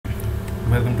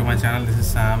Welcome to my channel. This is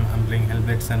Sam. I'm playing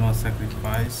HELLBLADE SENUA'S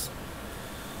Sacrifice.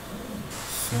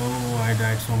 So I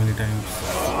died so many times.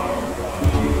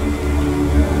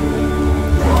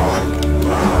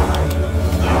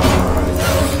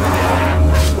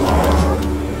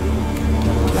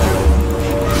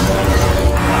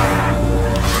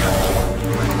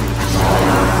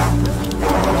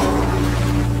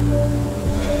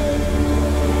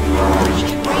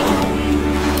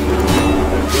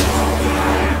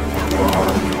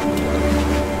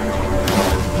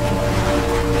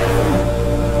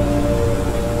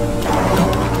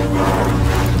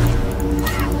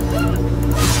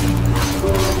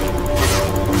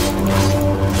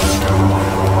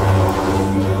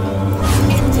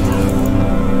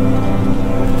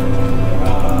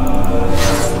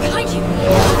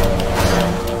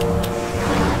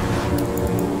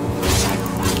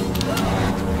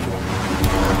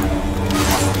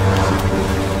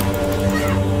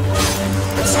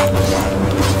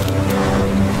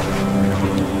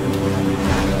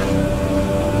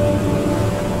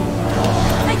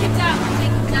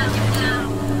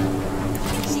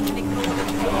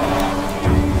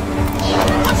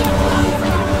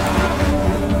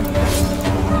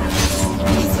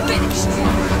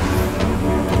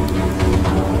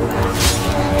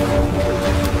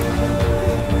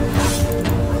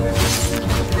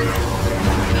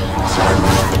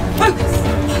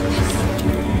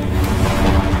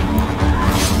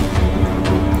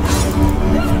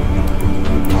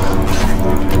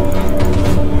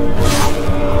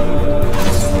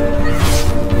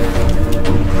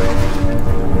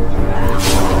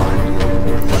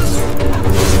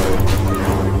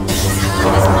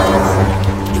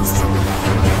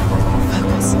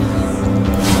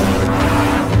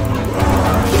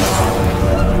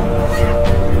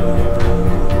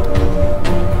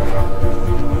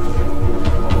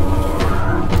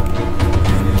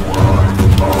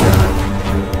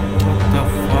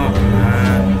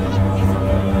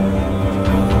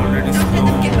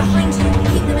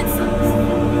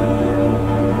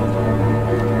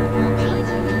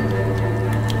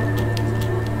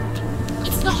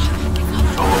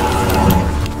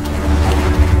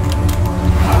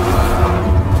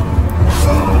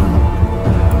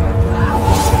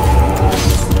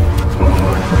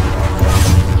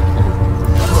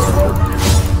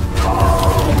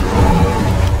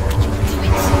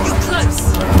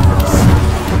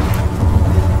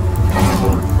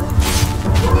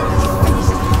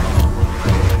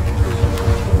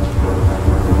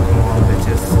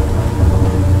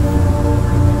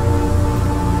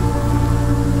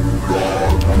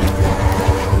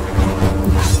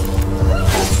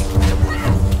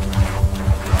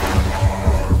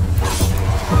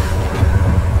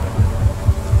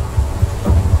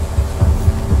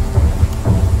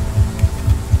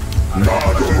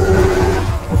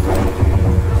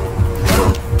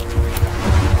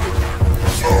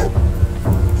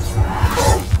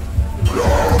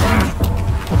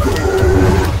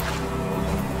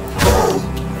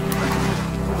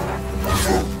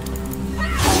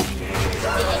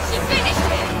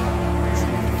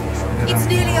 It's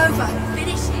nearly over.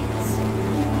 Finish it.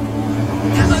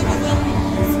 How overwhelming.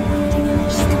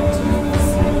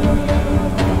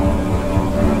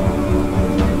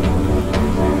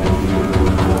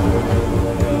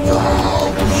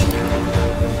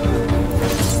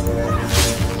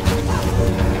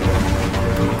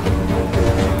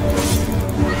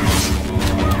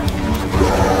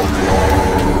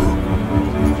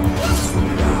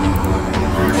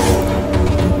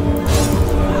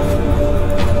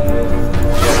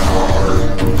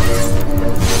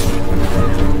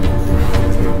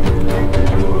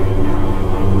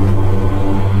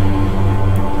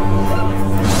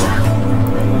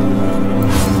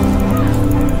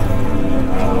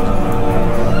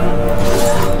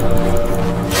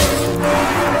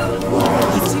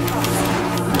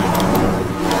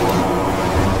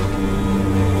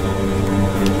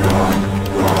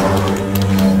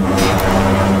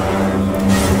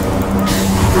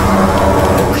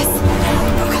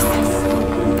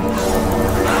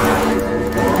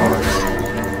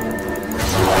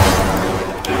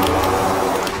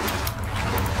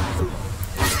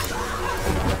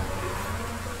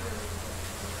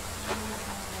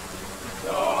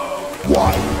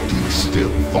 Why do you still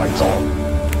fight on?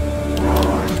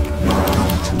 You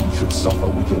too should suffer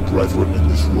with your brethren in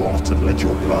this rot and let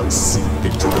your blood seep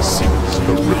into the seas and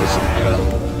the rivers of hell.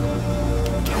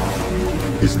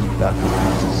 Isn't that what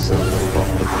you deserve from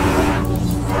the king?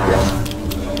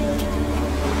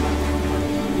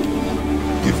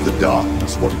 Give the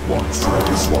darkness what it wants, let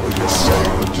it swallow your soul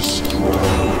and destroy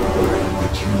the way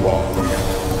that you are.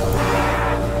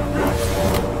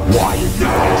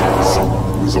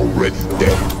 is already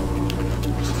dead.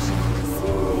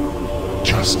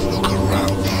 Just look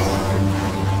around you.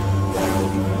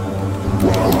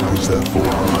 What hope is there for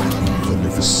even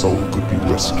if his soul could be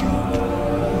rescued?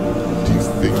 Do you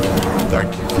think he would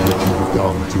thank you for what you have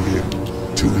done to him,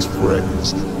 to his friends,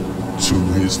 to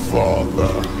his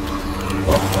father?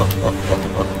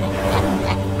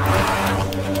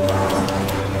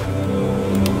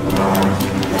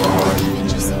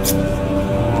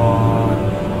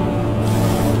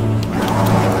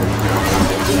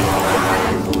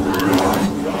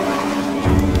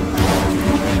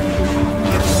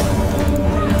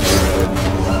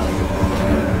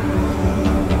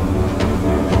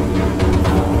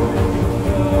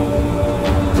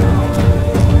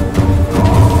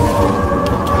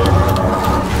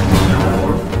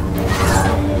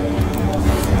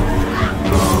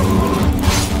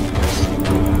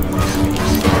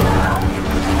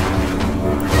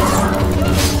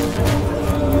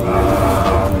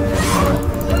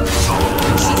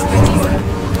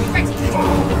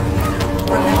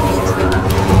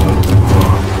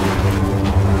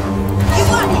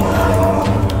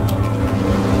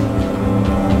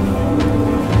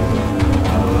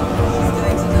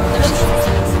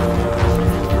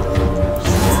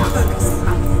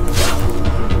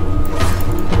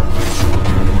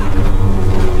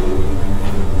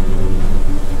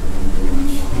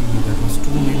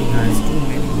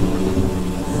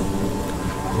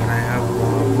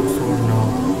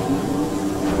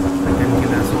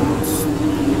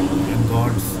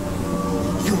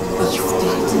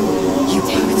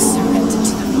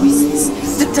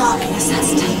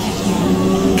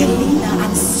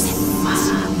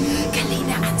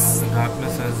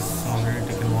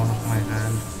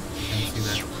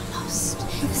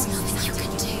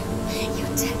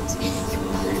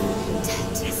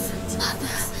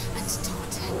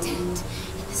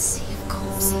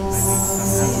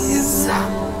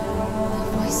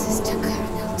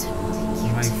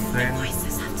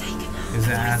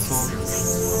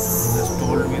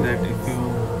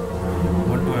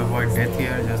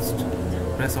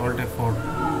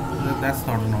 That's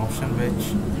not an option,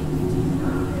 bitch.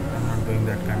 I'm not doing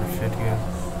that kind of shit here.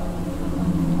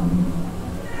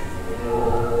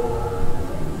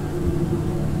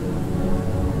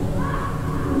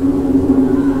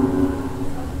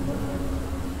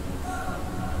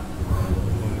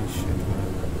 Holy shit, man.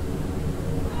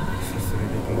 This is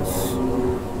ridiculous.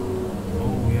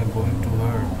 Oh, we are going to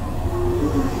her.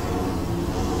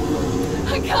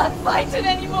 I can't fight it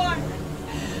anymore.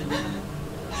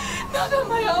 Not on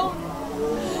my own.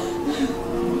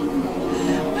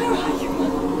 Where are you,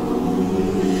 Mom?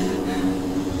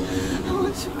 I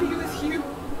want to be with you.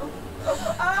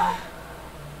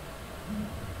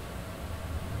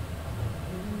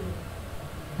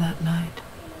 That night,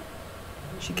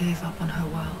 she gave up on her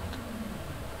world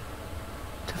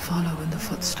to follow in the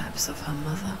footsteps of her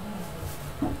mother,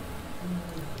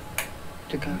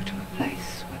 to go to a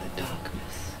place where the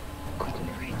darkness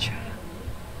couldn't reach her.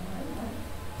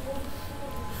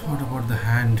 What about the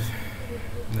hand?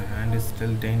 The hand is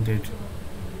still tainted.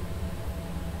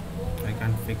 I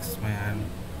can't fix my hand.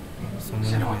 Someone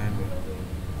is behind me.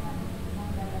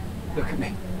 Look at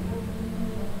me.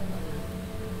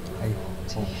 I Do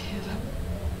hope. you hear them?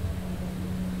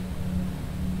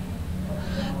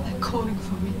 They're calling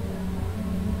for me.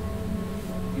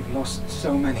 You've lost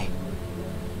so many.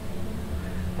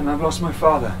 And I've lost my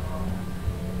father.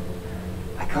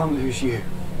 I can't lose you.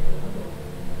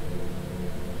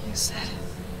 You said it.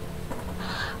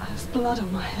 I have blood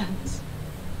on my hands.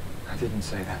 I didn't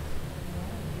say that.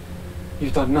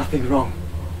 You've done nothing wrong.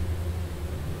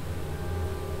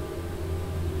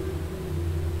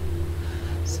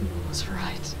 Symbol was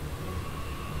right.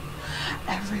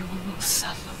 Everyone will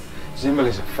suffer. Zimbel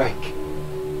is a fake.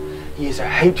 He is a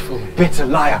hateful, bitter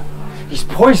liar. He's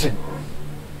poison.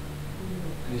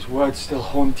 And his words still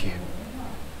haunt you.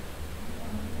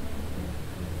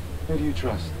 Who do you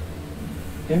trust?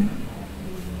 Him?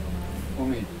 Or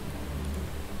me?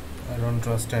 I don't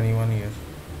trust anyone here.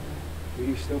 Do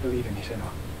you still believe in me,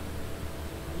 Senua?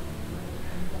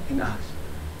 In us?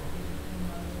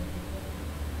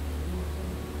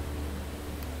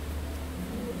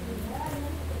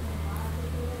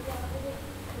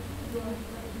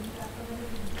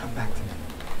 Come back to me.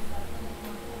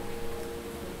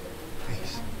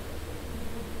 Please.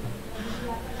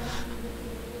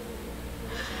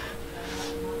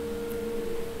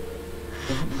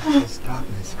 Don't let this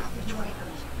darkness come between us.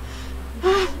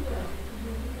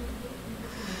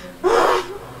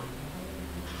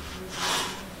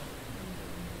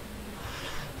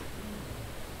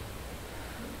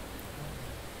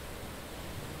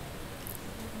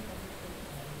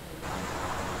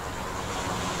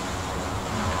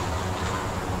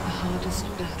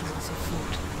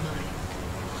 fought in the mind.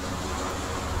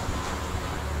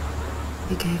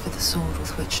 He gave her the sword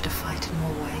with which to fight in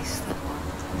more ways than one.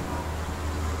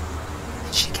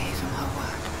 And she gave him her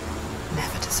word,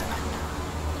 never to surrender.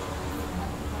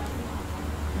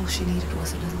 All she needed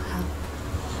was a little help,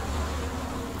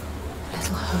 a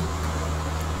little hope.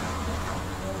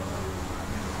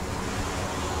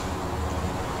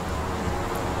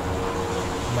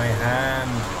 My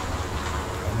hand.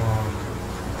 Come on.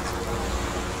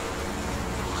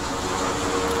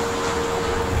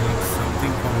 I need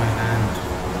something for my hand.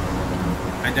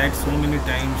 I died so many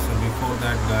times before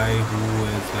that guy who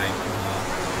is like,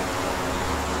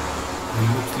 he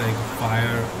looks like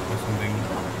fire or something.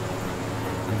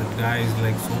 And that guy is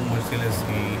like so merciless.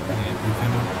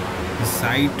 His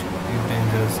sight is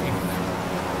dangerous. If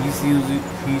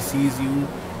he sees you,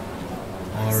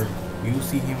 or you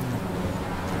see him,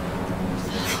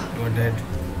 you are dead.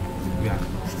 Yeah,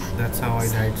 that's how I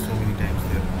died so many times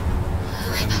there.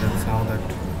 And that's how that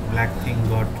black thing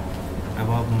got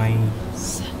above my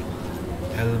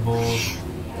elbow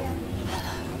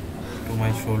to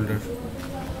my shoulder.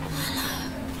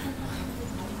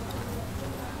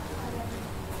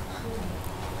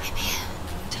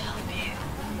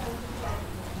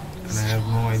 And I have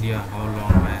no idea how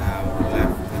long I have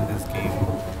left in this game.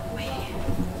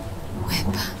 We're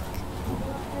back.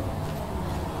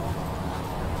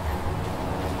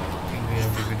 I think we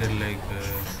have defeated like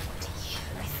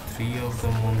 3 of the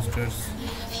monsters.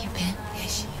 Have you been?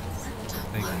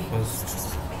 Like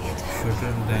first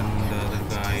shooter, then the other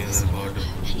guy, other god,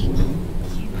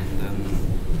 and then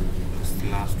this the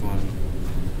last one.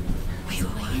 Where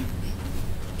were you?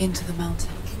 Into the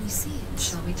mountain. Can you see it?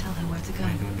 Shall we tell her where to go?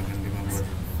 I don't even remember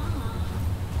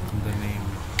the name.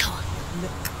 Go on,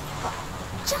 look.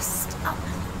 Just up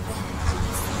there.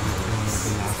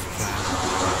 The last track.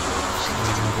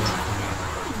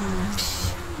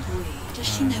 Does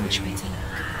she know which way to look?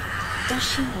 Does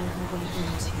she know her way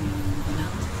into the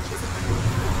mountain?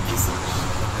 Is it?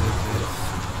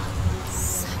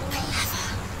 So clever.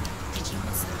 Did you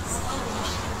miss us?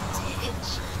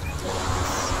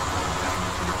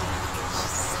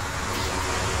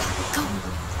 Go on.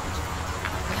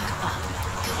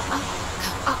 Go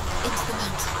up into the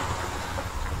mountain.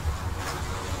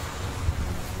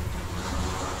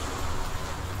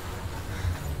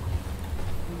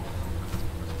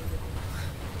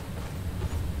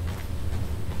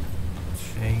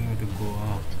 Saying to go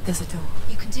up. There's a door.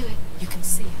 You can do it. You can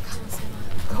see it. Come on,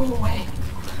 Senua. Go away.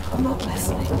 I'm not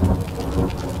listening.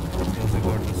 Because we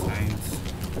got the signs.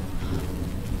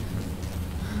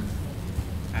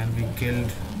 And we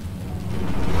killed.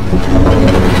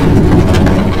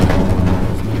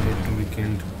 Was needed to be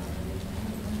killed.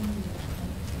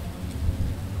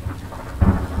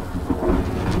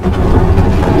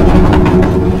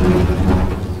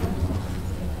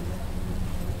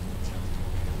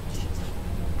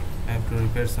 I have to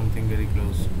repair something very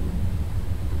close.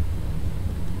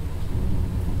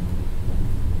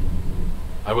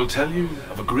 I will tell you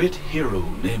of a great hero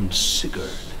named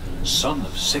Sigurd, son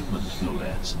of Sigmund, no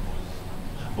less.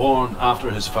 Born after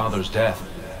his father's death,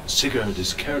 Sigurd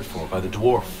is cared for by the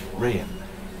dwarf Rain.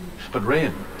 But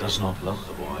Rain does not love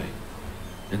the boy.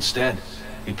 Instead,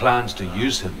 he plans to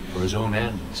use him for his own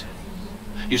ends.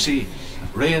 You see,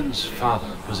 Rain's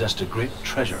father possessed a great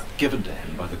treasure given to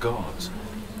him by the gods.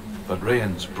 But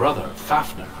Rain's brother,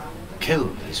 Fafnir,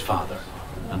 killed his father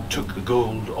and took the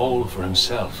gold all for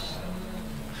himself.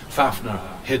 Fafnir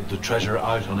hid the treasure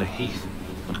out on a heath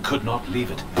and could not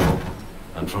leave it.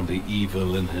 And from the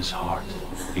evil in his heart,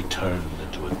 he turned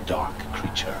into a dark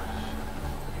creature,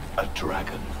 a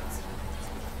dragon.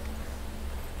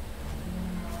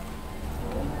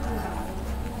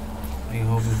 I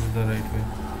hope this is the right way.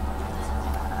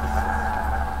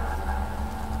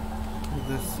 What's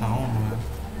this sound, man?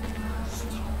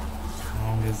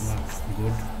 Sound is not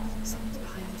good. Someone's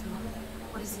behind the door.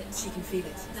 What is it? She can feel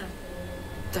it. No.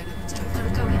 Don't open the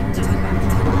Don't door. go in. Don't Turn go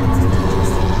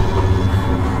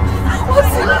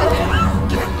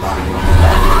back.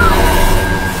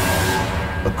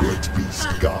 A great beast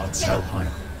guards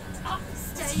Helheim.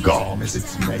 Garm is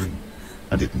its name,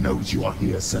 and it knows you are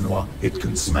here, Senua. It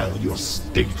can smell your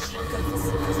stink.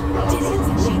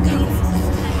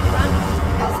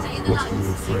 What are you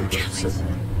afraid of,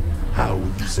 Senua? How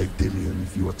will you save Dillion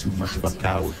if you are too much of a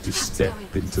coward to step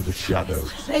into the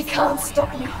shadows? They can't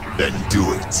stop me. Then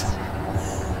do it!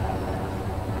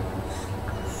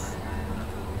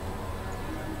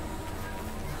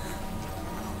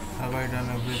 Have I done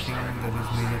everything that is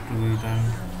needed to be done?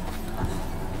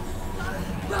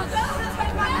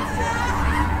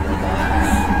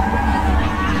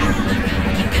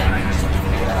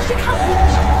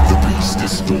 The beast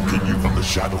is stalking you from the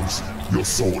shadows. Your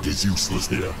sword is useless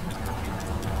here.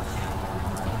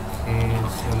 Okay,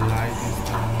 so light is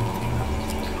the only thing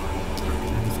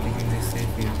that is keeping me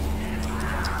safe here.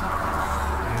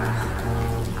 I want to go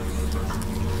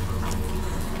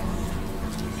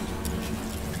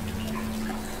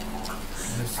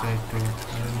this side too. I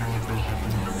don't know what will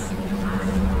happen.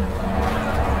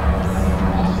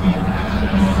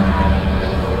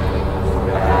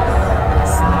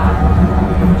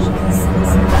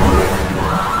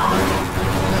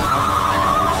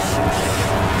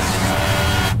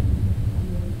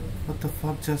 What the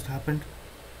fuck just happened?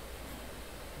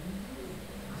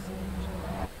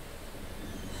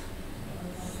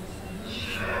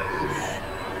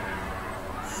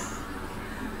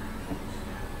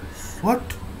 What?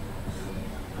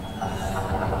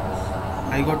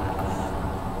 I got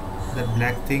that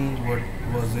black thing what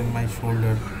was in my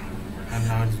shoulder and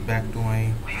now it's back to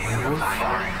my elbows.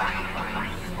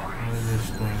 What is this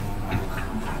going on, man?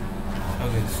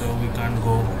 Okay, so we can't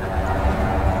go.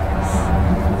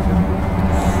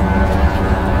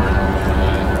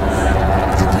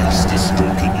 The beast is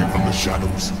stalking you from the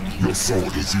shadows. Your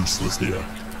sword is useless here.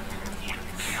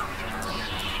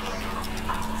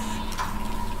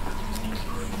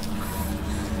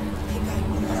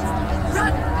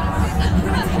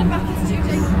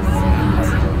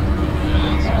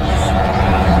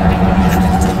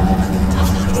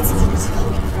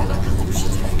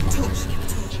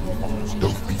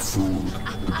 Don't be fooled.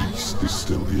 The beast is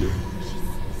still here.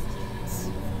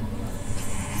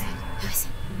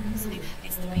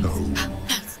 No.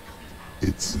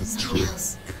 It's a trick.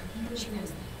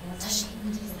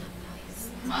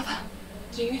 Mother,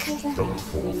 do you hear that? Don't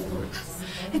fall for it.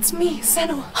 It's me,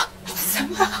 Senua. So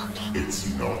loud.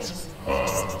 It's not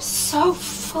her. So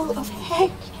full of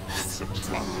hate. It's a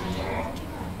trap.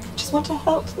 Just want to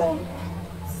help them.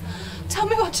 Tell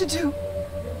me what to do.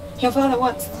 Your father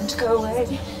wants them to go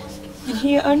away. And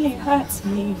he only hurts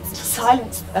me to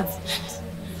silence them.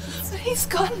 But he's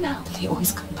gone now. They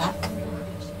always come back.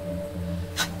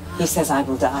 He says I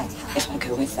will die if I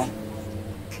go with them.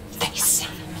 They say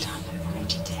that I'm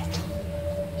already dead.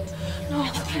 No,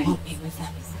 And they want me with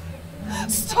them.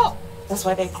 stop. That's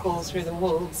why they crawl through the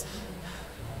walls.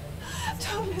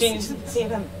 Don't Do you listen to see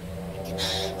them? Do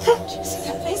you see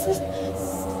their faces?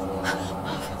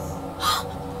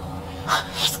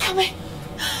 He's coming.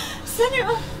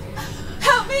 Senua,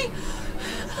 help me.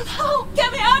 No,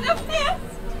 get me out of here.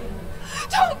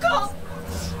 Don't go.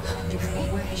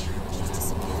 Where is she? She's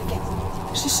disappeared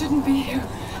again. She shouldn't be here.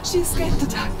 She escaped the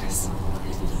darkness.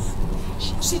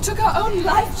 She took her own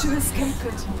life to escape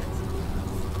it.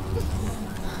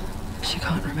 She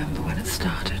can't remember when it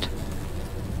started.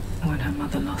 When her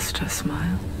mother lost her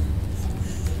smile.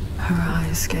 Her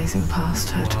eyes gazing past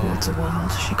her towards a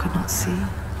world she could not see.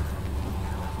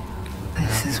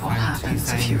 This is what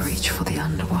happens if you reach for the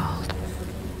underworld,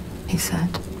 he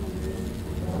said.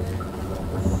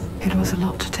 It was a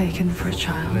lot to take in for a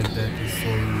child. Like that is so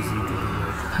easy to do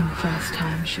that. And the first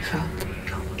time she felt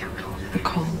the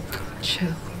cold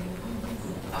chill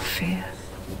of fear.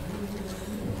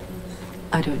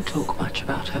 I don't talk much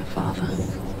about her father,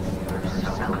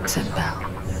 said Belle.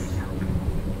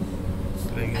 It's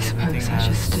like I suppose I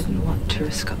just didn't want to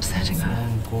risk upsetting her.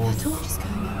 own code.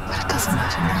 But it doesn't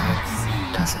matter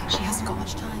now, does it? She hasn't got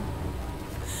much time.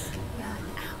 Burn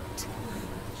out.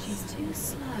 She's too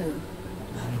slow.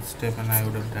 One step and I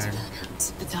would have died.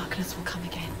 The darkness will come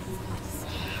again.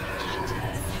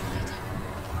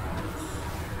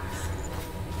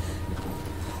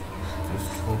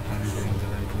 Just hope I'm doing the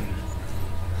right way.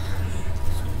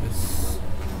 So this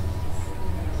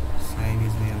sign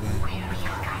is nearby.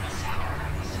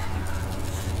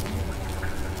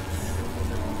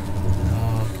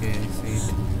 Okay, I see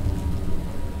it.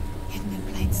 Hidden in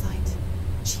plain sight.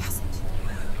 She has it.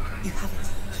 You have it.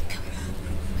 Go.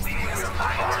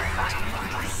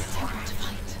 To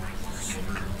fight.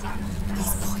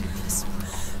 These pointless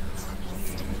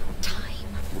time.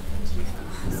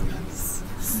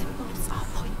 Symbols are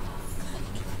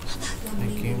pointless. I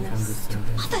came from this side.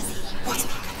 What are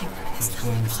you going for? Let's go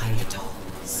inside.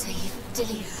 Save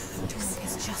Dillian.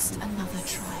 It's just another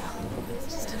trial.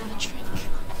 Just another trick.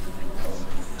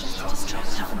 Just to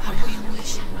distract her from her real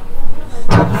wish.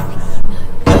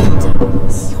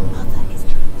 Your mother is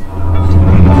dead.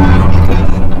 Dillian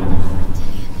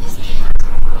is dead.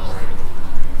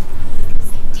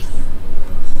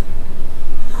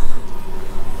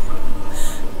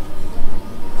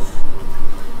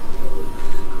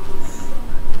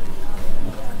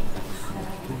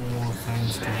 Two more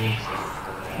signs to do.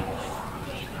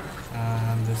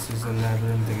 And this is a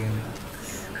labyrinth again.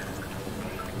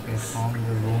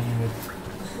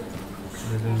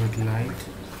 light.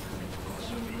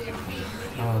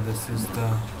 Oh, this is the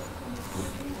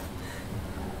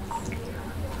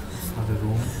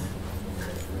room.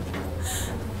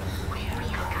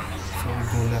 So we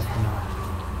go left now.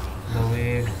 The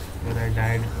way where I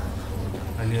died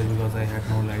earlier because I had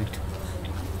no light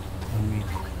on me.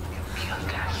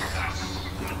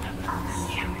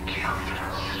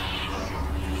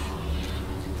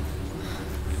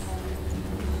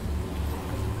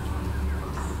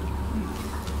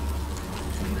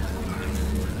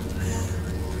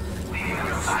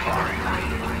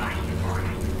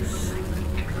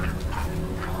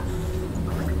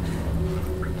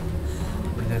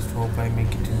 Hope I make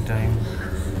it in time.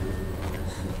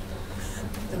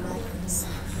 The lights.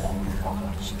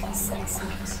 She can sense it.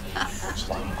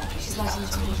 She's letting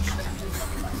it in.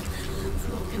 It's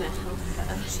not gonna help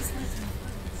her. She's letting it.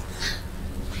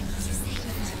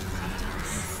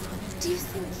 Do you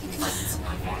think you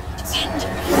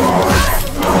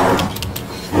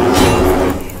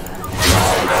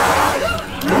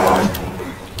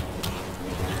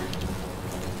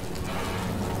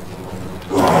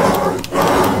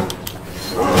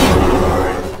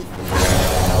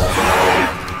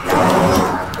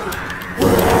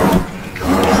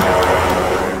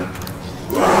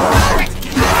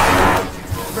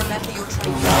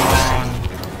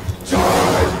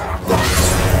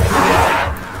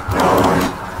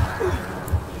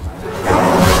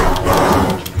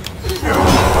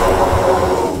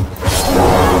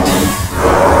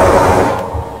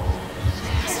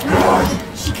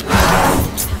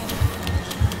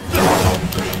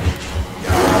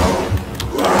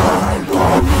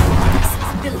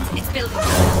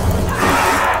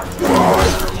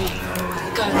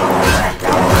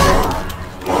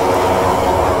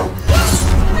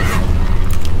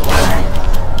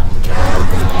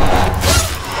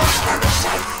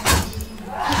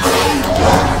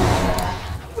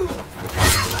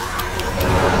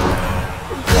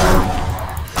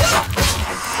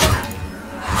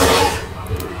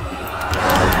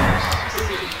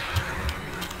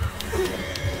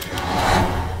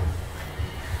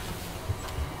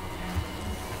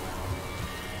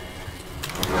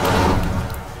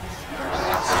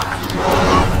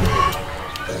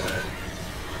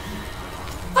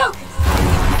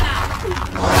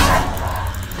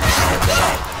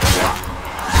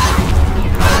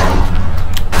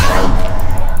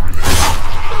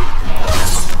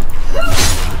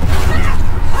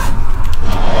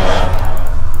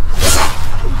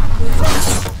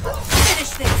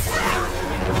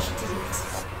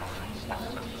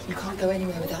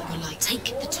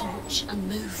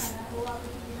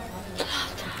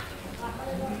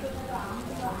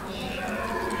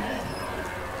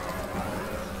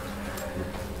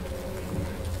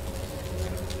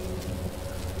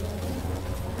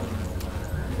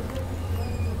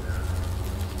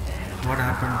What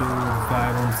happened to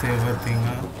fire on saver thing,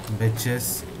 huh?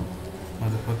 Bitches.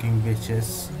 Motherfucking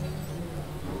bitches.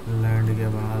 Learned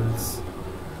gavals.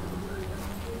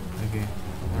 Okay,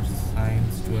 what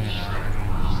signs do I have again?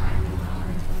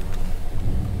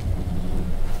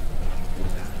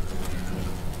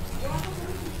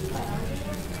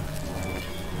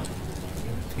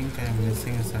 I think I'm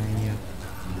missing a sign here.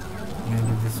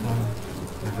 Maybe this one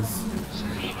that is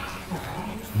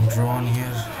drawn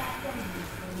here.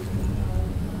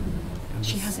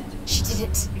 She has it. She did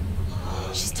it.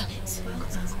 She's done it.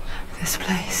 This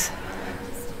place.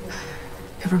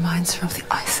 It reminds her of the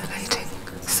isolating,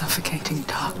 suffocating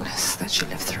darkness that she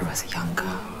lived through as a young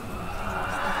girl.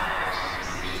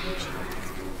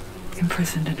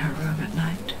 Imprisoned in her room at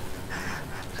night.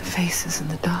 The faces in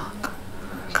the dark,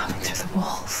 coming through the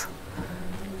walls.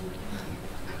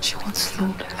 She once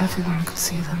thought everyone could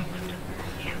see them.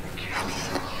 I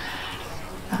mean,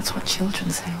 that's what children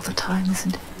say all the time,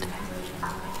 isn't it?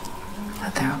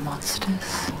 That there are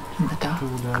monsters in the dark.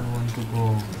 Who does want to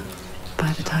go?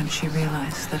 By the time she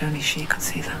realized that only she could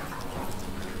see them,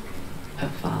 her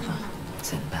father,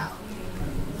 Zinbel,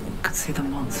 could see the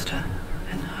monster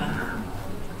in her.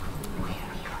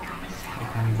 I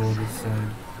can go this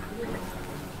side.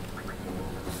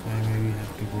 So I maybe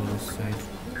have to go this side.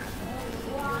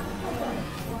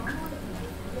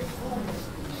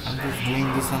 I'm just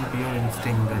doing this on pure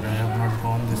instinct that I have not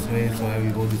gone this way, so I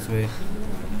will go this way.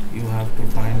 You have to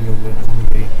find your own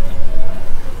way.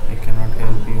 I cannot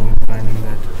help you in finding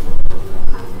that.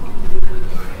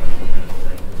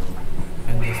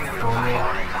 And just follow.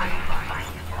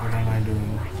 What am I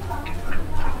doing?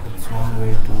 That's one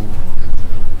way to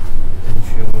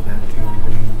ensure that you're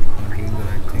doing the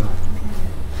right thing.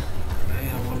 I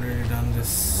have already done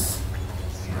this.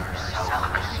 So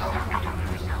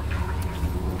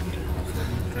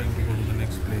I'm trying to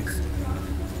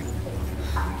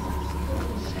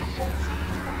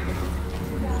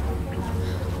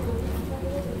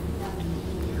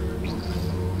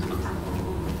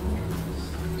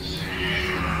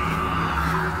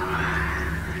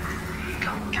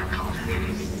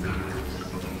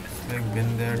like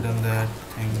been there, done that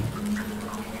thing,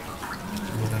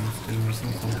 but I'm still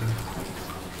missing something.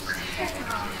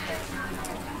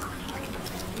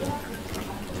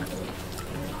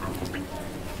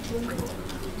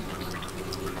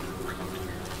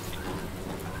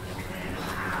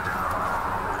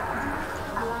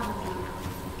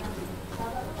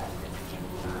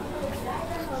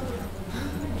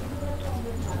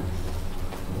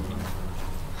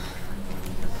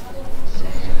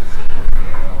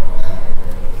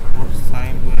 What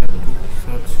sign do I have to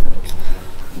search?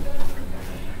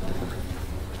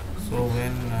 So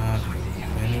when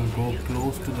you go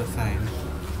close to the sign,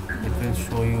 it will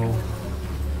show you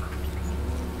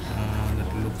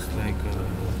that looks like a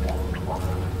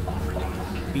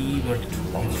P but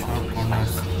with sharp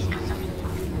corners.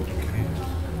 Okay.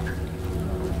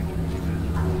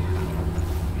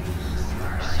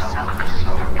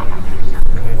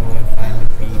 Where do I find the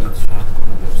P with sharp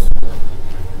corners?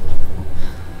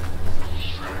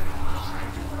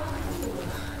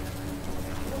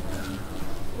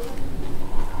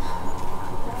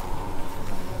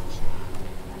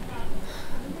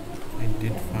 I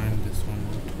did find this one.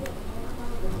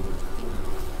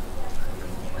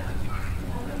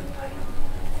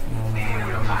 No,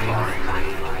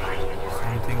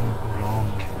 something wrong.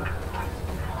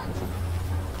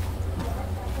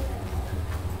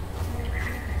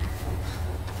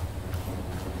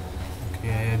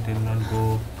 Okay, I did not go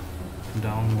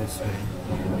down this way.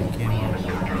 I came up.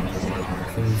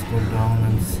 So let's go down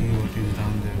and see what is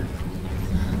down there.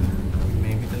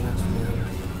 Maybe the last floor.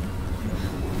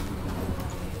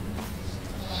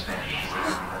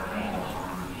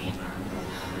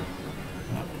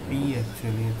 Not P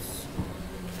actually, it's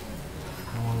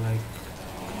more like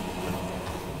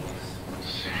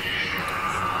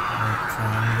a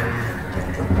triangle.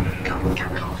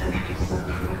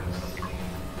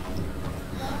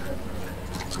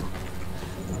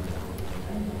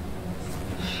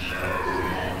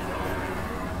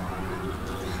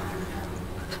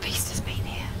 The beast has been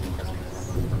here.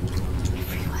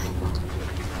 Everywhere.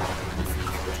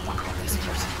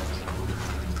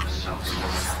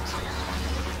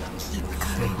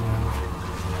 Check now.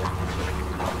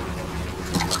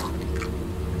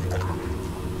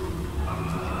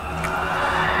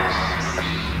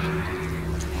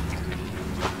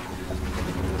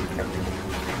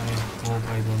 I hope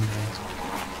I don't die.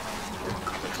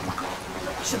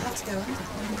 She'll have to go under.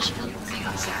 She can't.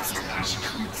 She has to. She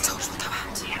can't. I told her to go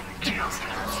out.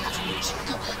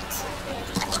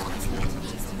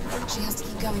 She has to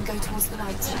keep going, go towards the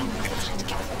light.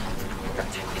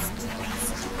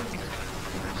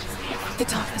 The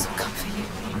darkness will come for you.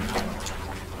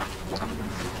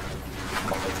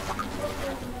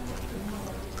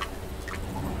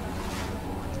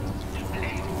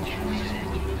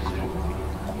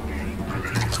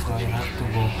 Okay, so I have to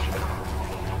go.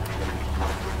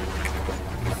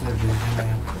 This is a decision I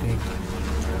have to take.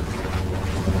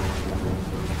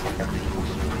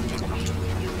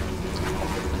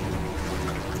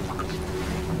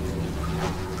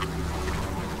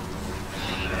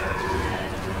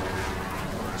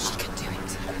 She can do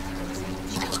it.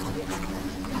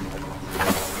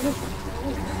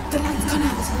 The light's gone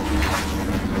out.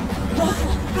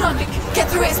 Run, get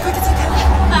through it as quick as you can.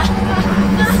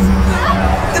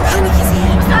 The panic is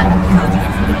here.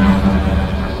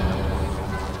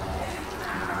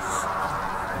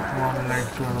 One light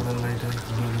to another light, I have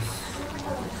to do this.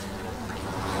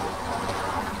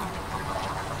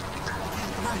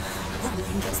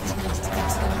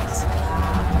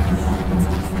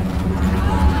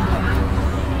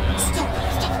 Stop,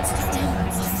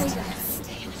 stay there.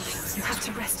 You have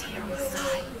to rest here on the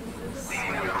side.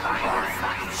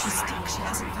 She's stuck, she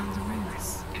hasn't found the rooms.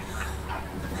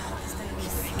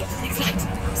 Get flight.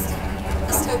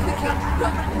 Let's go quickly.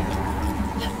 Run.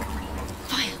 Look.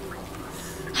 Fire.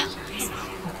 Help.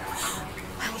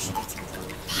 How is she getting?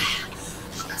 Fire.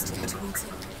 She has to go towards it.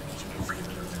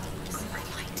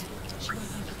 Light. She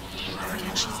won't open.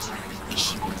 Forget she's doing it.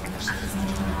 She won't go.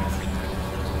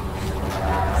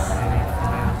 I need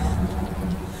fire.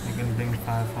 You can bring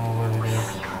fire from over there.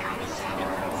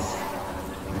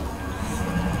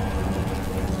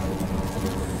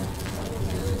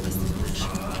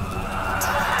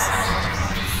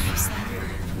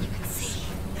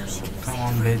 Come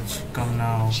on, bitch. Come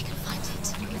now. She can find it.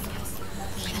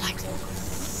 The light.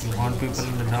 You want people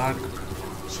in the dark?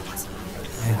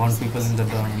 I want people in the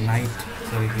night.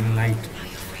 Sorry, in light.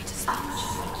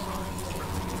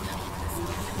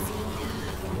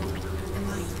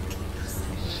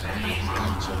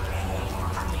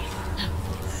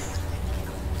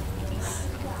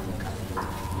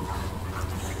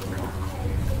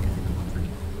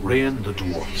 Rain the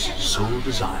dwarf's sole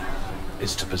desire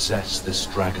is to possess this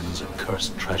dragon's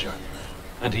accursed treasure,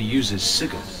 and he uses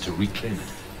Sigurd to reclaim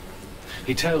it.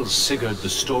 He tells Sigurd the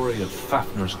story of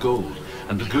Fafnir's gold,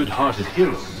 and the good-hearted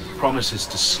hero promises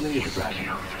to slay the dragon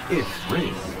if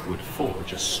Rain would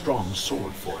forge a strong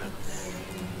sword for him.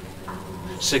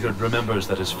 Sigurd remembers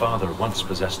that his father once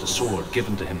possessed a sword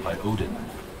given to him by Odin.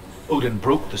 Odin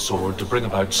broke the sword to bring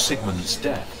about Sigmund's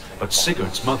death, but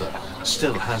Sigurd's mother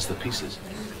still has the pieces.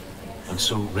 And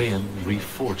so Rain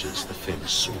reforges the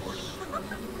famous sword.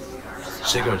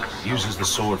 Sigurd uses the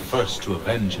sword first to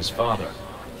avenge his father,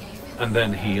 and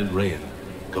then he and Rain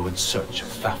go in search of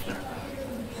Fafnir.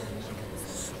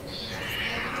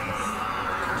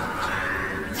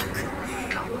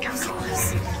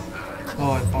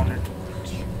 Oh, I found it.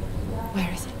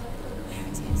 Where is it? There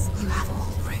it is. You have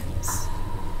all the roots.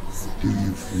 Do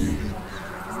you feel it?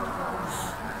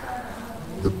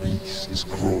 The beast is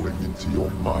crawling into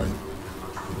your mind,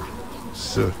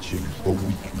 searching for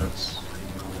weakness.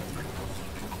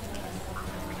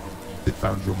 It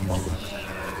found your mother.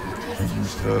 You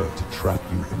used her to trap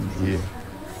you in here.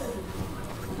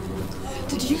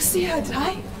 Did you see her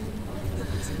die?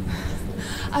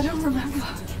 I don't remember.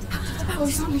 I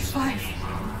was only 5.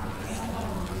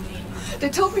 They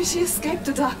told me she escaped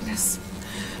the darkness,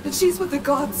 that she's with the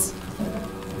gods.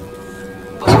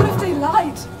 But what if they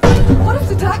lied? What if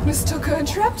the darkness took her and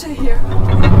trapped her here?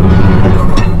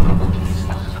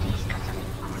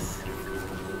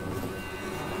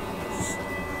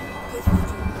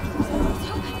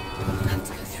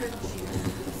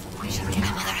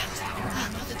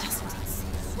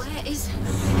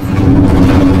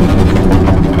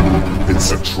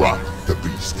 It's a trap. The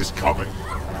beast is coming.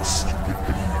 Stupid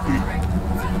baby.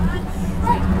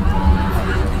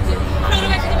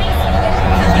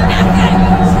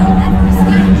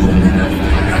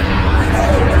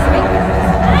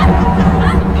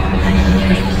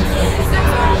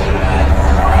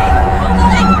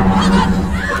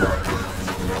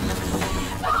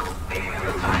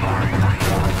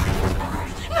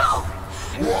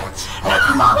 What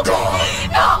have you done?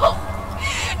 No!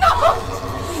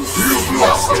 You've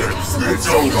lost it. It's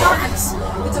over. The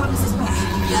darkness is back.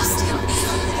 You've lost him.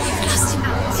 You've lost him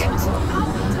out.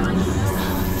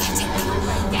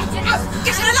 Get it out.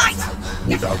 Get to the light.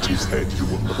 Without his head, you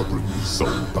will never bring his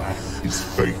soul back. His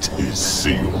fate is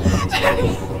sealed.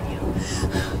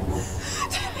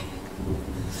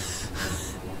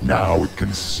 Now it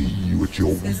can see you at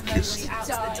your weakest.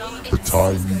 The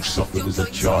time you suffered as a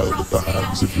child at the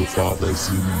hands of your father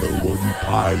Sinno while you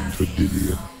pined for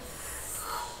Dillion.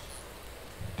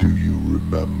 Do you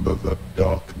remember that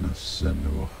darkness,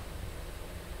 Senua?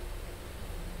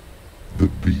 The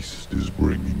beast is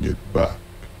bringing it back.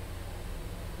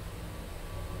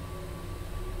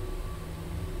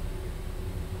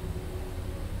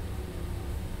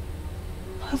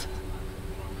 Mother,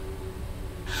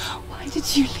 why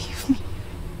did you leave me?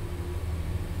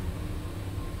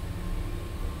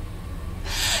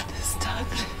 This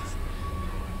darkness,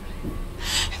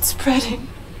 it's spreading.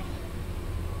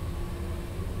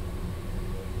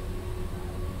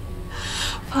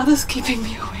 Father's keeping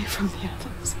me away from the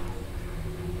others.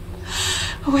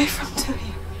 Away from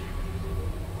Dillion.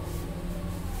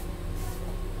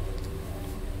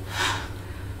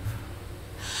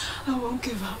 I won't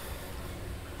give up.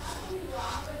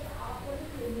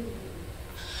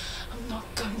 I'm not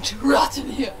going to rot in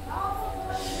here.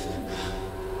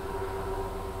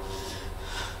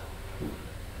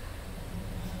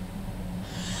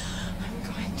 I'm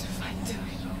going to find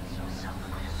Dillion.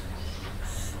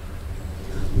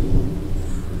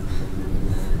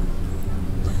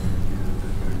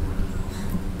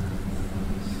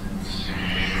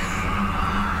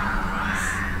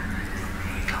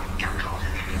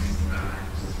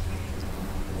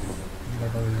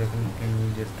 But I will definitely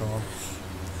need a torch.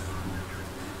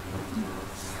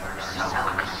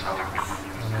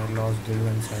 And I lost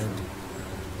Dylan's head.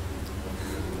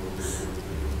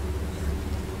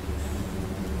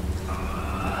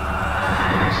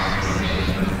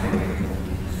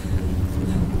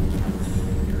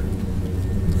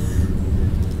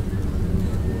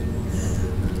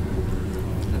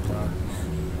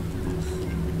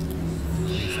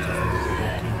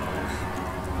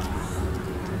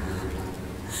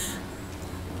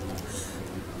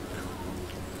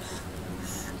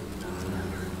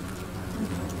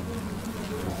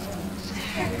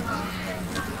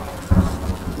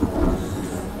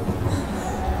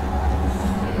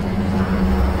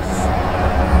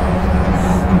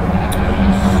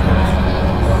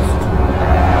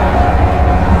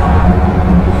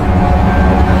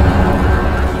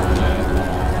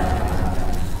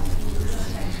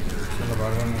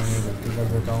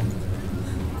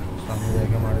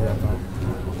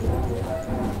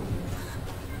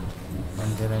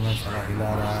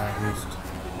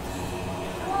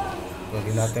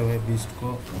 हिलाते हुए beast को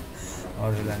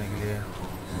और हिलाने के लिए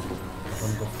तो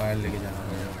उनको fire लेके जाना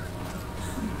पड़ेगा।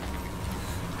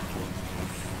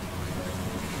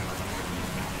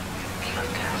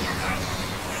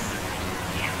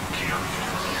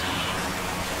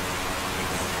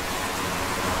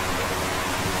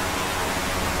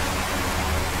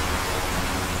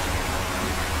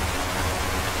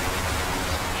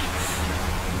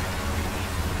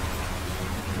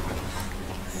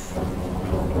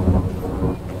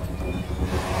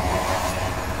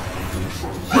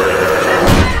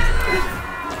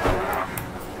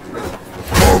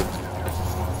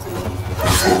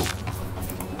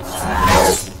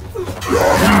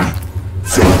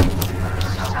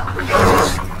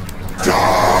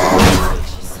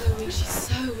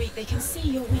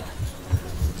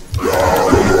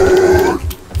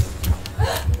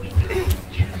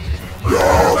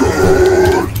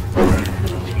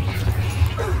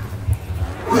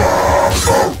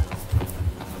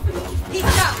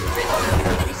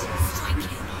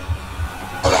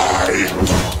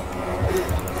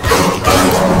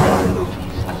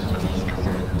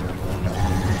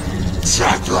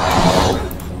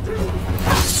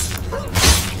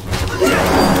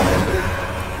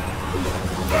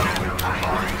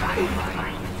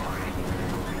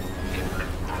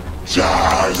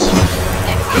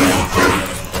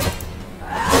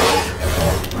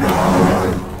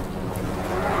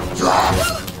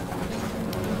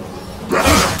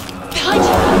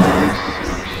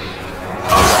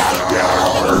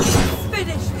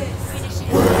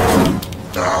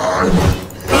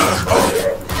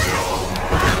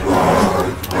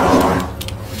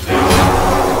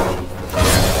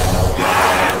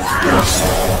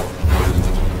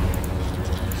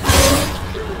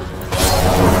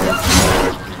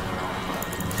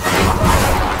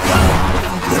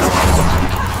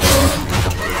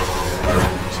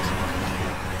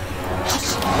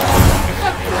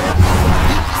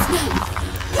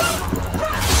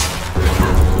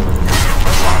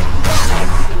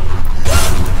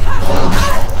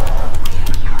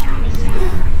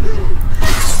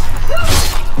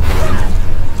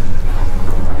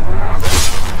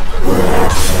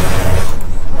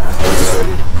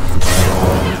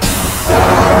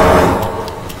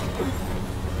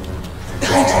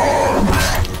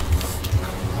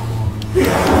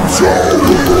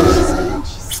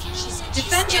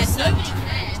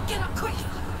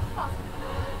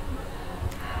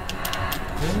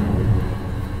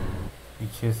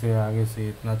 पीछे से आगे से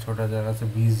इतना छोटा जगह से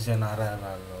 20 जन आ रहा है,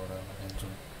 भाग रहा है।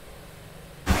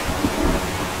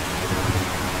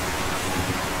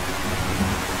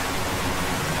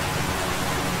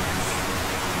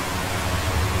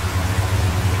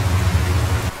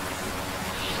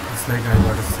 It's like I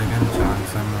got a second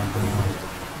chance. I'm not gonna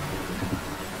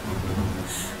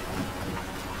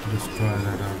destroy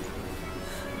that up.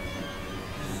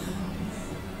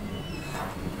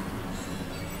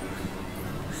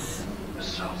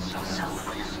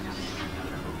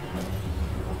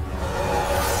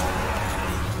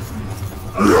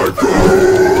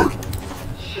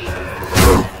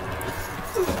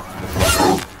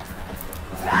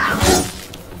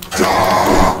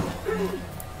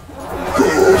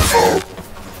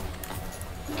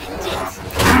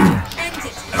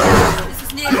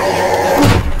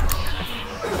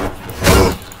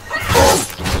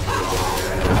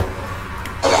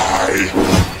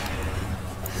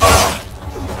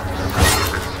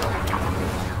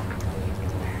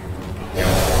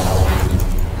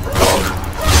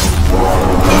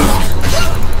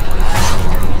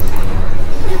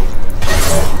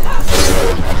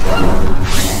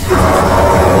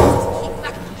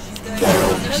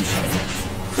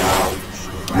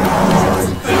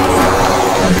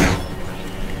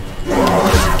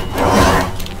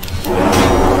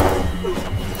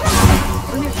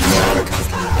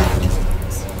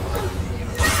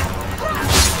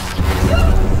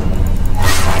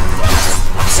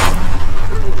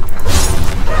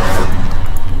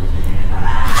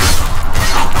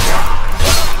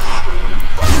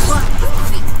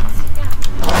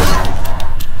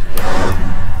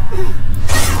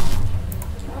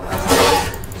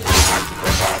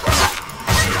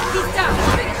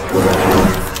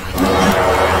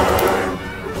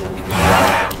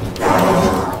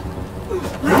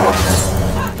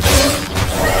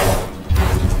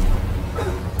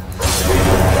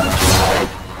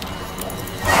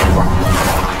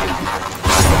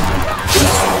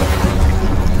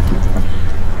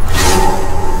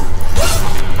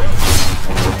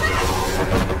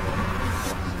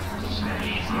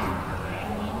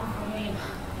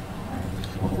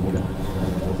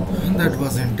 That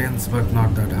was intense, but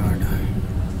not that hard.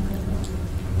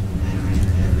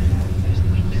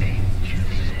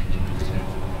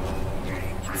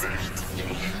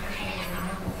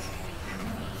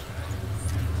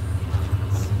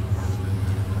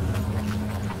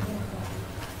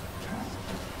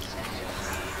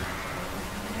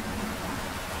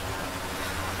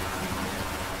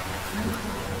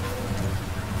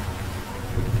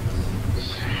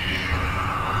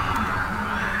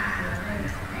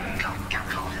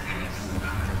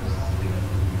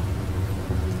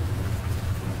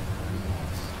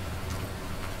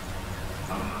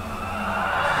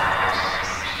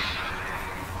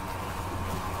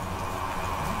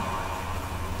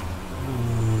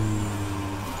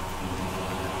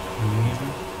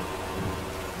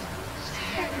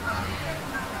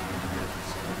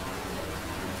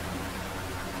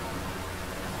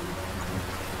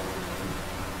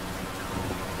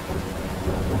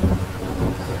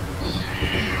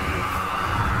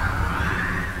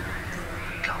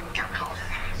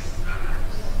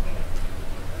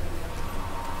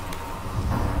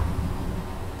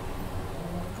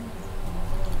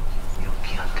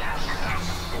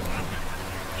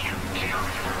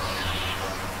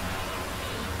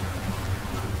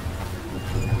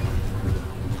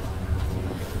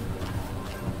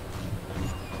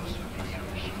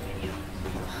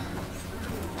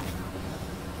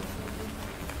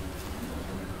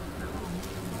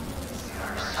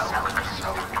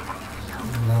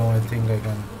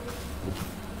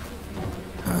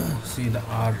 see the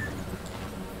art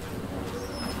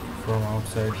from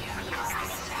outside.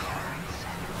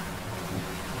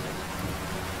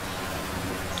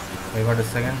 I got a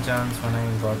second chance when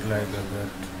I got like that.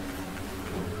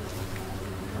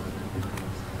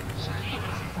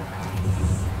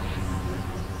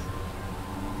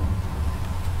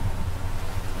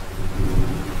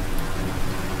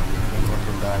 I got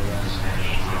to die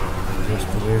and just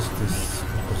to waste this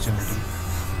opportunity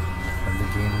that the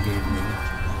game gave me.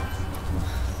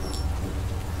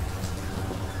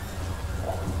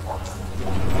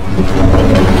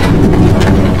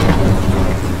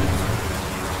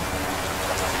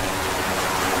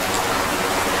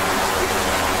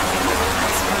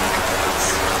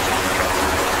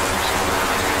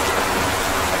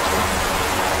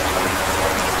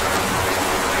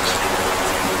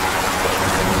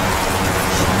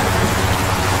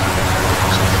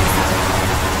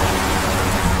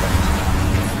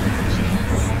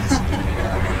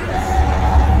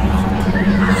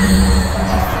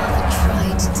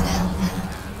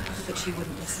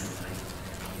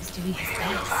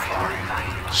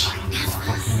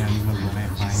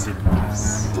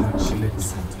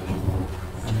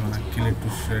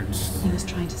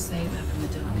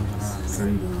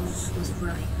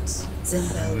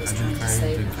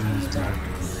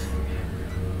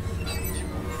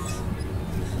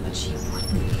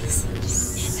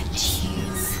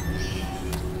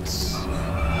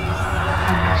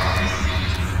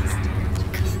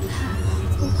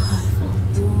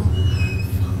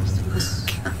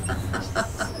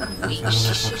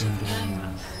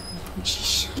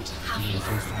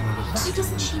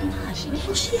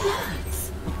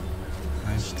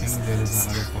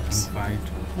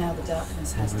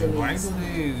 Why do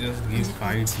they just give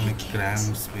fights in a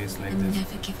crammed space like this?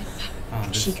 Never give it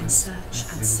back. She can search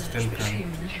and search,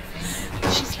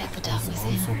 but she's let the darkness in.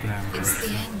 It's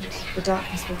the end. The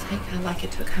darkness will take her like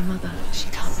it took her mother. She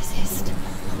can't resist.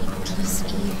 Pointless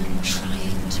even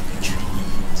trying to retrieve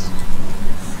it.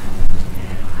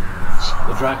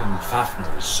 The dragon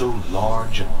Fafnir is so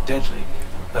large and deadly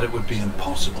that it would be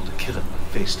impossible to kill him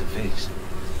face to face.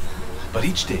 But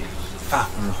each day,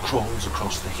 Fafnir crawls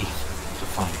across the heath to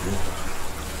find water.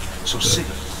 So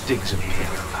Sigurd digs a pit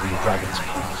in the dragon's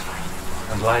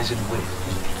path and lies in wait.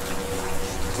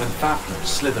 When Fafnir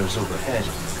slithers overhead,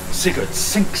 Sigurd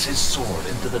sinks his sword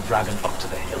into the dragon up to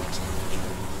the hilt.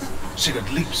 Sigurd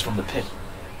leaps from the pit,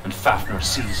 and Fafnir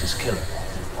sees his killer.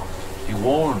 He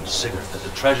warns Sigurd that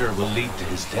the treasure will lead to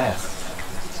his death,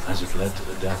 as it led to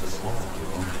the death of all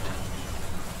who owned it.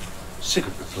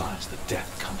 Sigurd replies that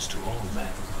death comes to all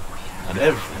men, and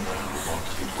everyone will want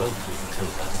to be wealthy until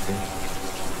that day.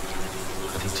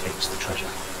 But he takes the treasure.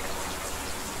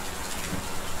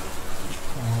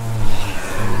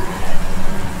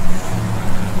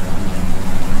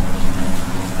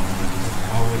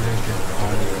 How will I get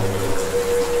powerful?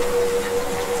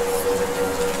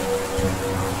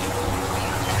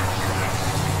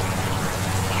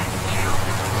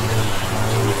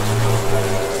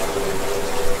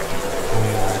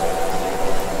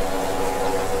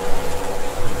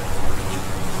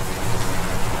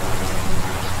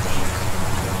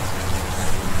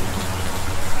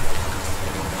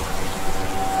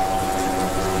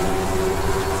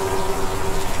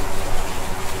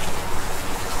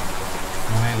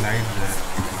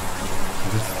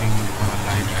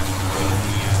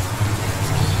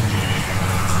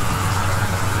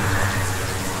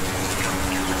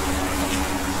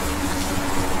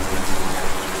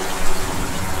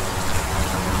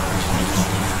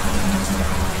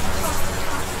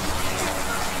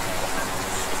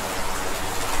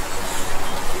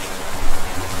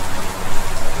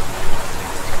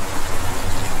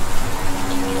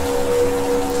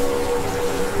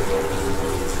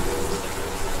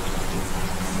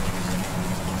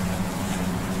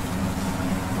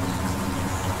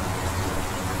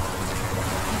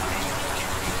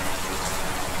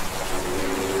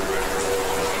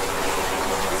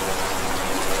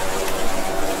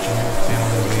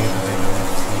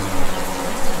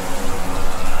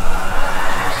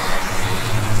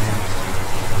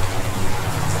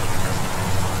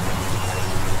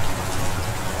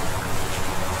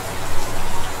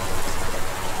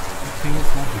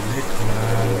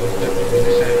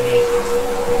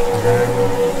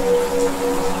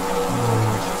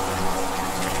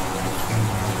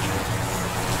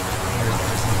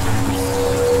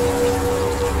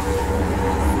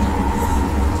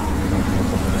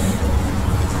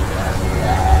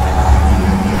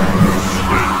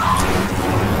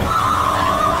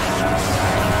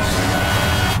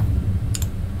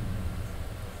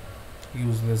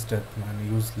 Useless death, man.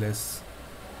 Useless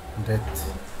death.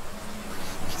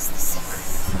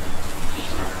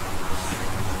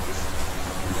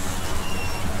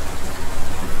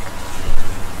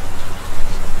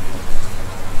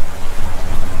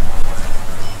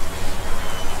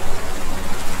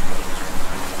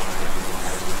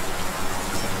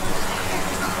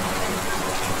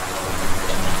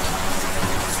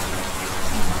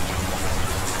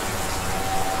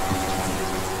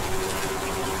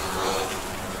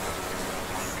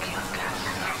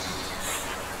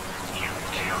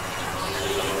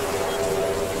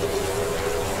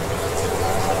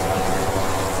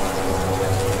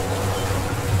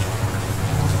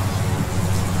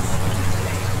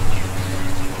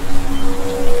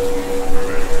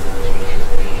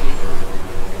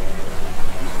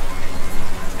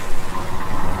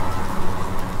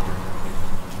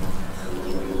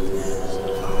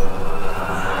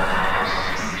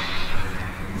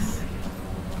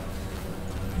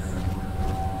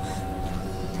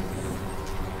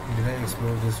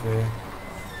 Explore this way,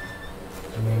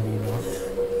 maybe not.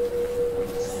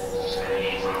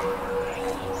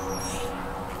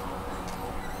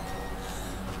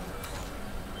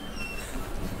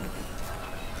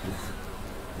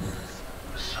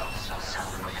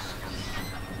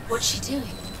 What's she doing?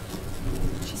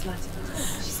 She's lighting a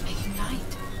fire. She's making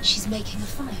light. She's making a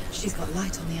fire. She's got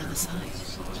light on the other side.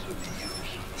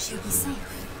 She'll be safe.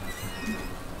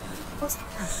 What's the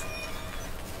plan?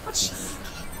 What's she thinking?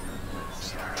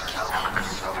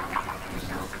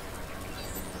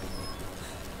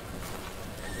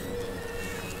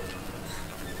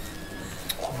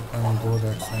 I can't go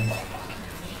that side.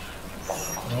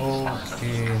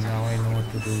 Okay, now I know what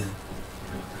to do.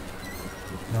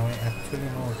 Now I actually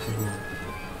know what to do.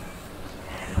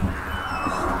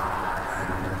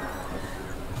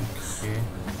 Okay.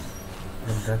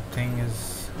 But that thing is...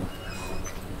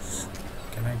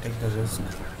 Can I take the risk?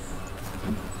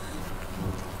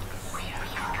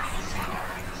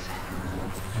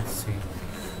 Let's see.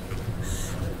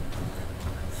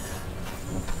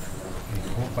 I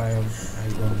hope I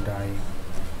don't die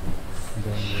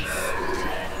doing this.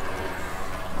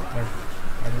 But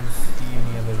I don't see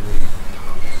any other way.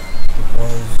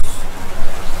 Because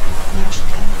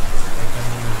I can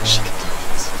only run.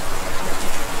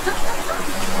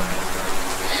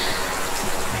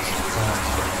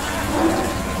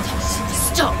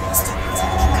 Stop!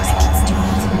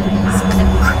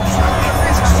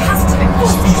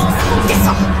 Get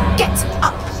up! Get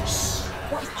up!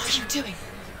 What are you doing?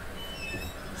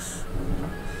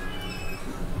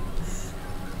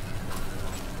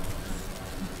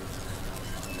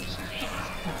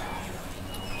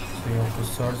 So you have to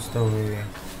search the way,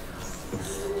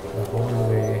 the whole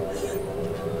way.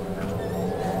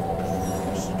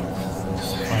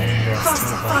 Find the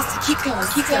Faster, faster! Keep going,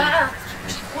 keep going!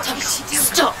 What is she doing?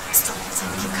 Stop! Stop!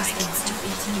 Keep going. Stop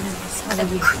eating your nose. Follow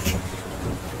you.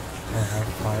 I have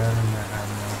fire in my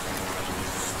hand now.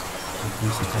 At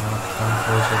least I cannot come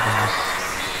closer to it.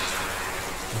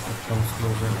 If it comes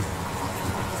closer.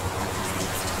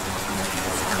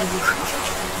 Follow you.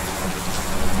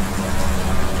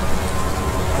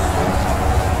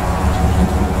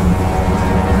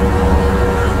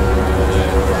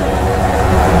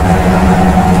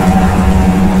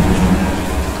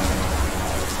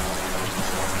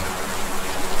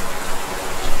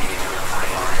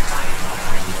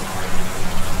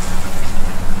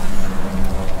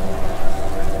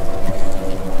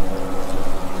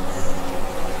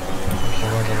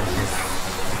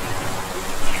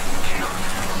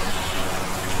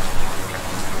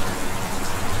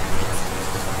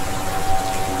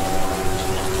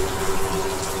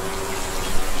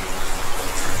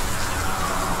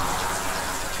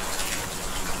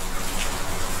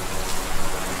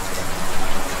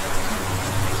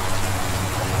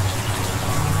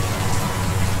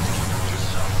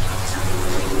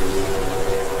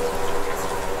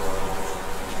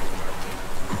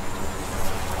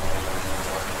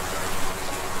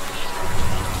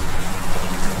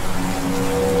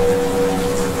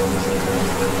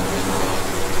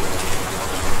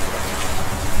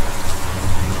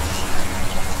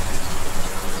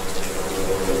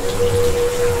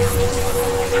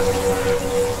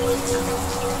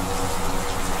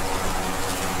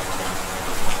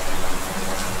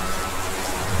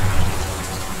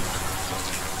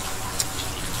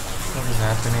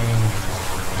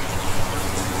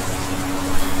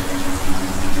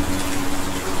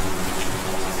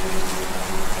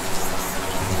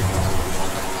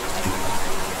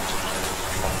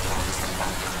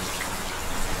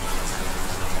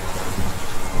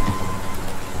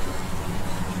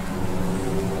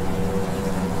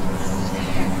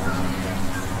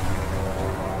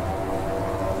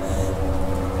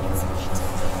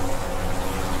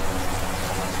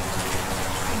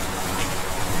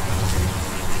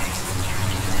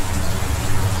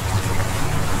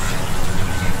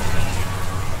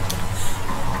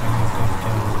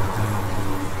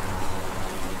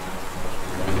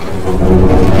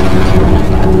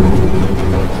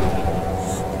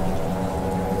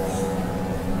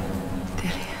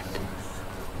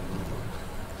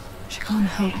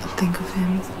 help but think of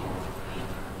him.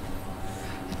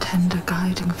 A tender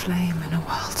guiding flame in a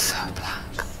world so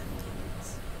black.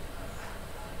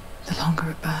 The longer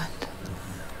it burned,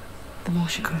 the more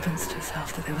she convinced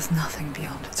herself that there was nothing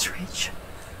beyond its reach.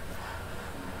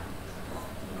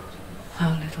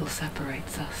 How little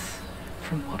separates us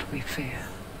from what we fear.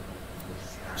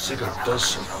 Sigurd does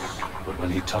so, but when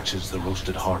he touches the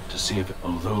roasted heart to see if it,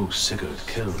 although Sigurd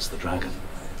kills the dragon,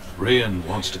 Rayan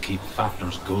wants to keep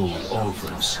Fafnir's gold all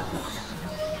for himself.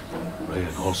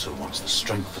 Rayan also wants the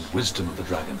strength and wisdom of the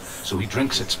dragon, so he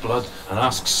drinks its blood and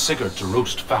asks Sigurd to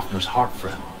roast Fafnir's heart for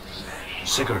him.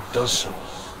 Sigurd does so,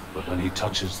 but when he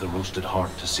touches the roasted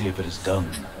heart to see if it is done,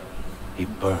 he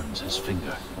burns his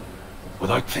finger.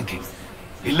 Without thinking,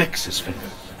 he licks his finger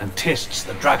and tastes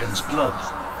the dragon's blood.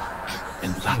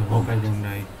 In that moment,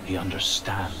 he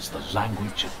understands the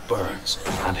language of birds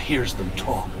and hears them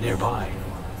talk nearby.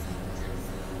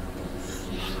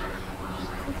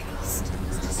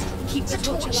 Keep the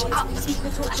torch up! Keep the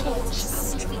torch up!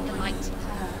 Between the light.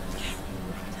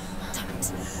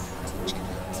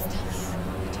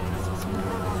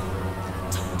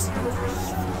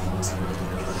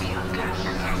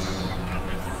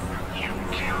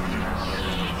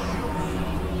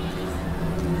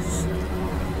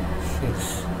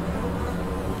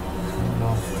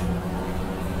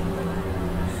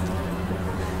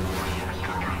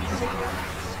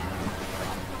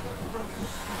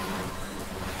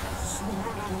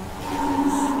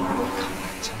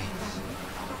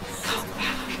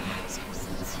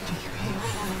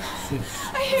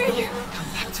 I hear you. Come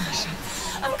back to me, son.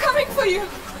 I'm coming for you.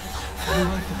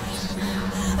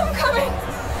 I'm coming.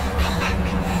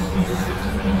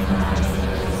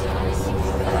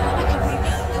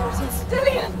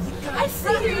 Dillian, I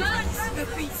see you. The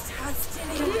beast has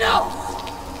Dillian. No.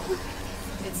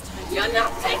 You're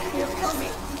not taking it from me.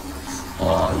 I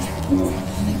warn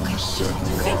you,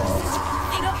 Senua.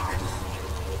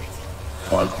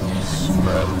 I can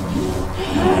smell your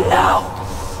No.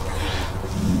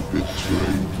 You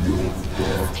betrayed your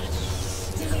God.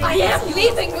 I am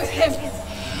leaving with him.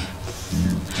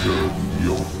 You turned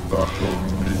your back on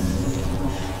me.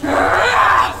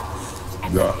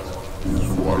 That is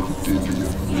why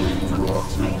Dillian will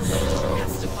rot in hell.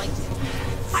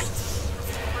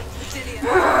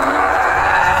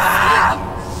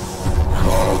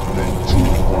 Carved into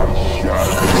my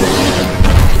shadow.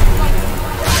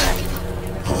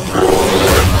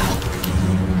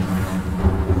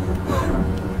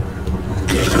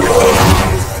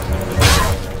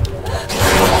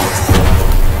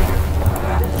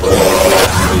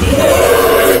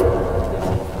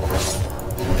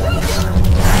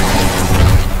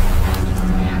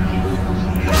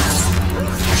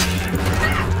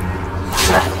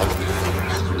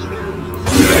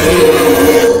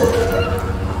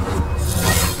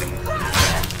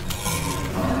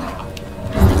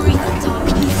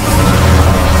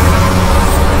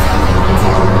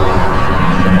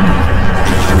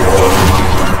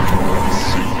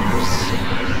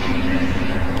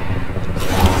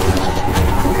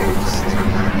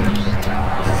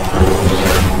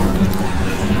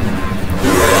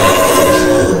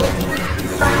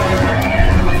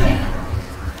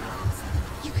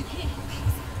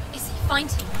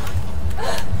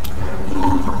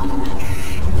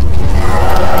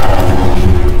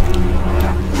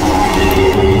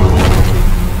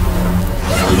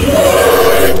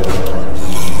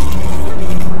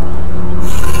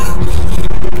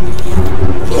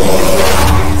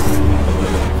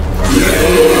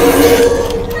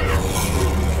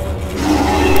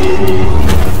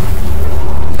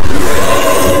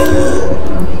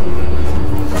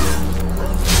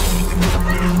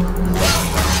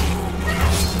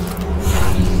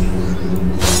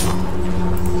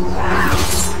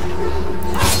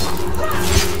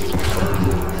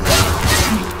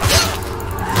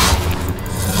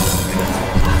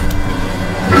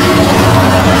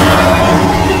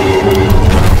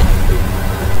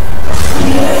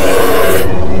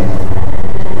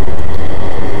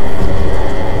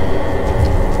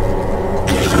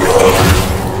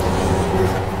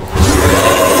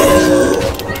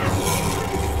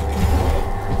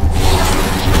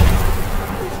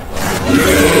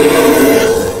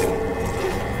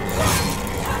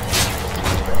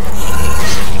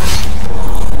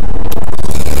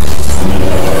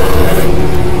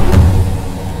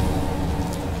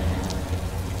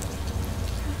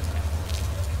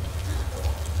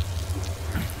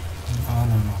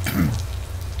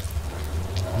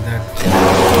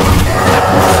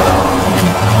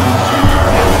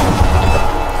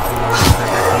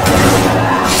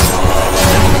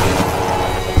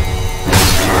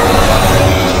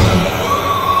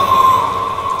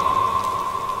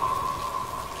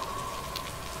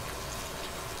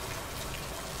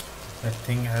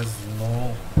 has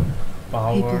no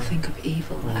power. People think of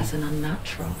evil as an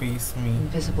unnatural, face me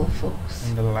invisible force.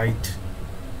 in the light.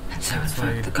 And so That's why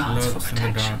invoke the it gods for lurks in the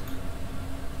protection. dark.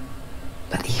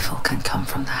 But evil can come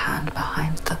from the hand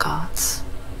behind the gods.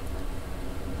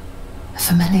 A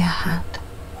familiar hand,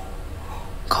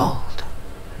 cold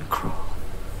and cruel.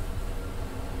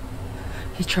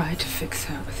 He tried to fix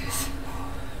her with his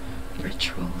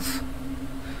rituals,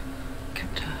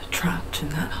 kept her trapped in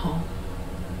that hole.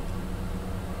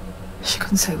 She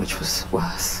couldn't say which was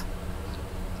worse.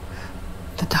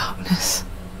 The darkness,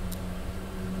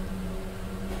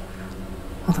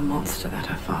 or the monster that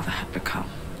her father had become.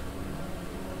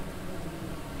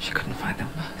 She couldn't find them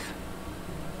both.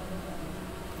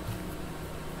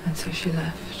 And so she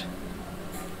left,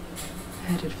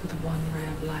 headed for the one ray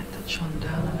of light that shone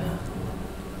down on her.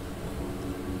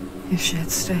 If she had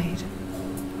stayed,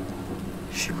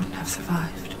 she wouldn't have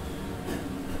survived.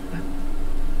 But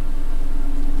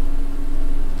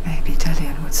maybe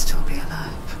Delian would still be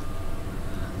alive.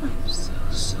 I'm so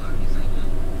sorry, Lena.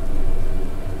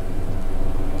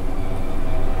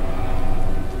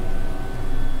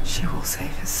 She will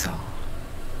save his soul,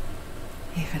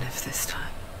 even if this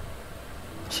time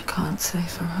she can't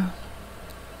save her own.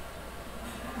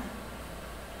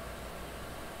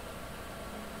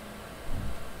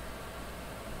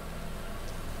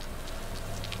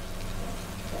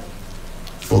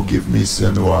 Forgive me,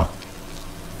 Senua.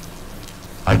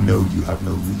 I know you have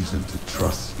no reason to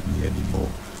trust me anymore.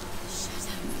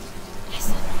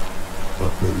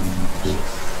 But believe this.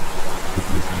 It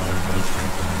was my mission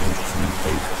to make you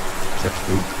hate. To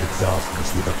hate the darkness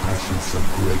with a passion so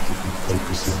great that you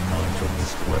focus your mind on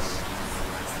this quest.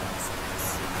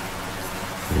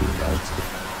 Without it,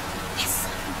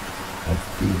 I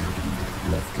feared you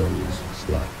would let go as was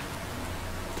like.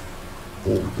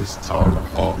 All this time,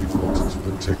 I wanted to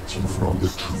protect you from the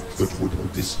truth that would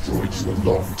have destroyed you a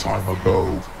long time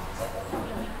ago.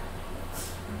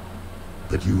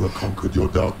 But you have conquered your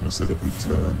darkness at every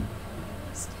turn.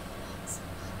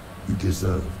 You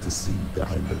deserve to see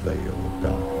behind the veil of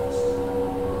darkness.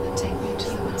 Take me to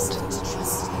the mountain to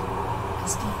trust you,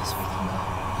 as deep as we can go.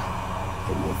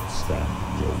 I won't stand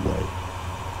in your way.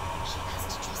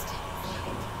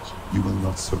 You will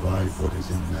not survive what is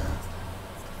in there.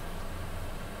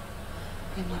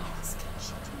 I know.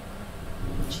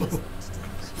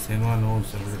 Senua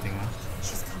knows everything, huh?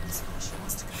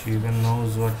 She even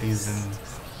knows what is in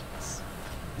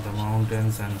the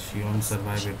mountains and she won't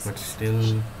survive it, but still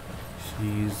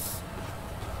she's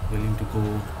willing to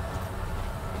go.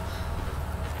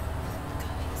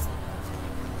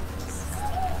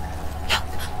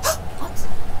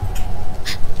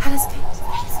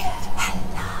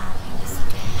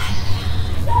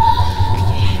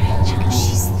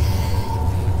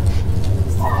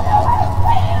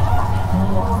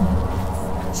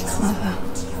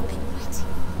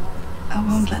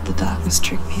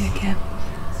 Trick me again.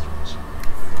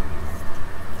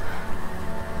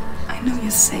 I know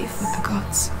you're safe with the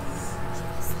gods.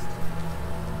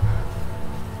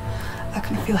 I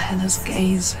can feel Hella's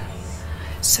gaze,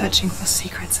 searching for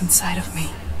secrets inside of me.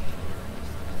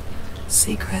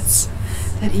 Secrets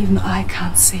that even I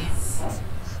can't see.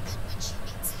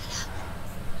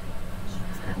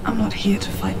 I'm not here to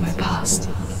fight my past.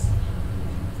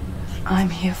 I'm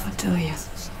here for Delian.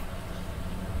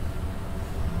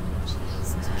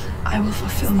 I will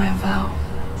fulfill my vow,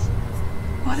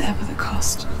 whatever the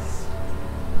cost.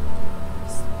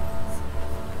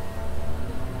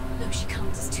 No, she can't.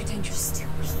 It's too dangerous. Too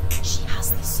weak. She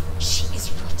has the soul. She is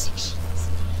rotting.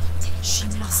 She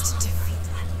must defeat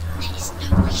her. There is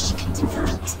no way she can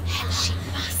defeat Hella. She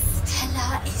must.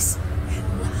 Hella is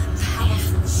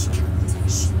powerful.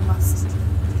 She must.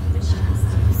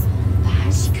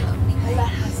 Perhaps she can only. Hella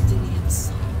has Delian's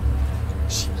soul.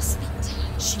 She must speak to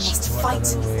her. She must fight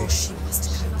before she must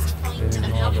go. Fight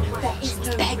her. There is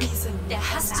no reason. There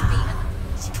has to be.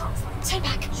 She can't fight. Turn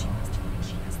back.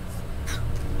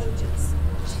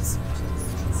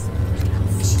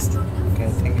 Okay, I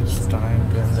think it's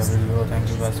time to end the video. Thank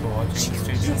you guys for watching.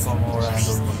 Stay tuned for more and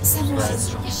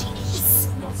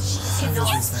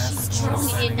don't subscribe.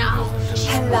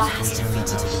 Hella has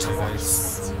defeated the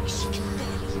guys.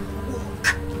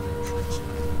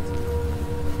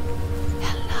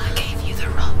 Hella gave you the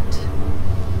rot.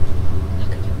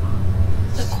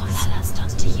 Look what Hella's done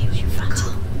to you in front of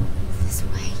you. This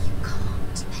way you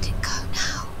can't let it go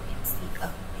now. It's the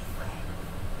only way.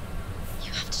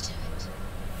 You have to do it.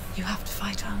 You have to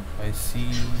fight on. I see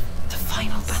The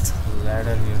final battle.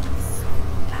 ladder here.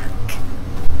 Back.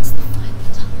 It's the final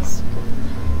dance.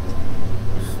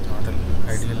 It's not an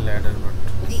ideal ladder,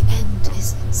 but The end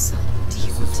is inside. this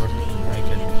is what I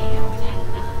get.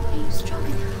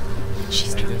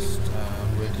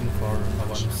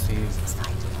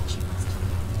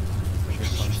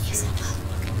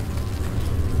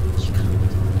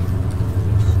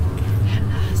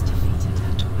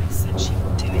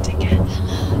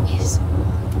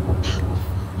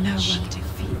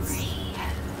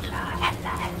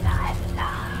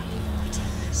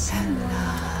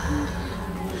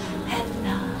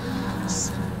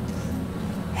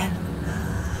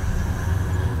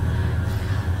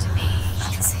 To me, I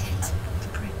can see it. The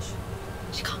bridge.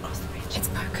 She can't cross the bridge. It's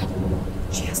broken.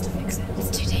 She has to fix it. It's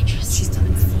too dangerous. She's done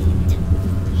it before.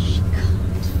 She can't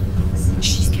fix it.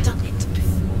 She's done it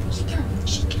before. She can.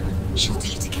 She can. She'll do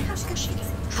it again. How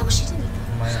will she do it?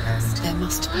 My hand There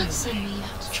must be a way. You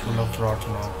have to try. full of rot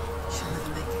now. She'll never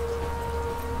make it.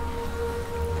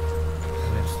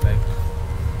 And it's like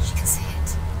She can see it.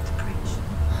 The bridge.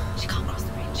 She can't cross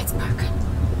the bridge. It's broken.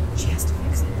 She has to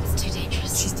fix it. It's too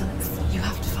dangerous. She's done it before. You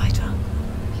have to fight her.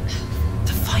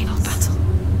 The final battle.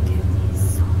 Get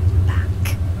his soul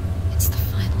back. It's the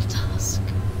final task.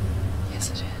 Yes,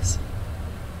 it is.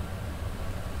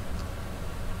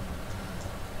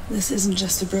 This isn't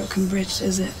just a broken bridge,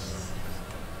 is it?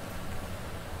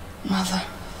 Mother,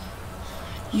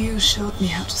 you showed me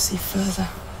how to see further.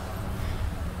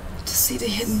 To see the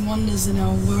hidden wonders in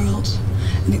our world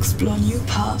and explore new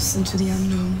paths into the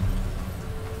unknown.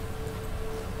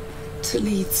 To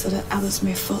lead so that others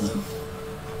may follow,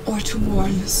 or to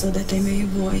warn so that they may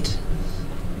avoid.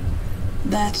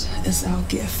 That is our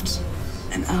gift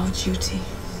and our duty.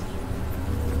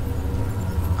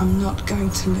 I'm not going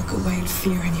to look away in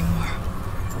fear anymore.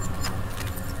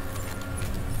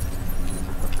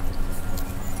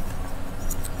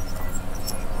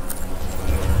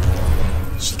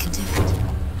 She can do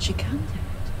it. She can do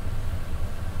it.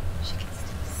 She can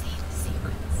still see the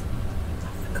secrets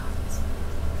of the gods.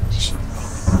 She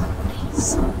is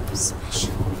so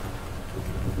special.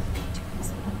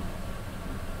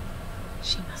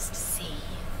 She must see.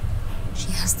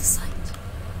 She has the sight.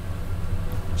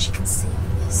 She can see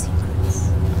their secrets.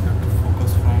 I have to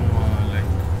focus from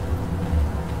like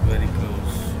very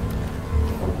close.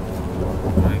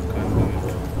 I can't do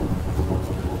it.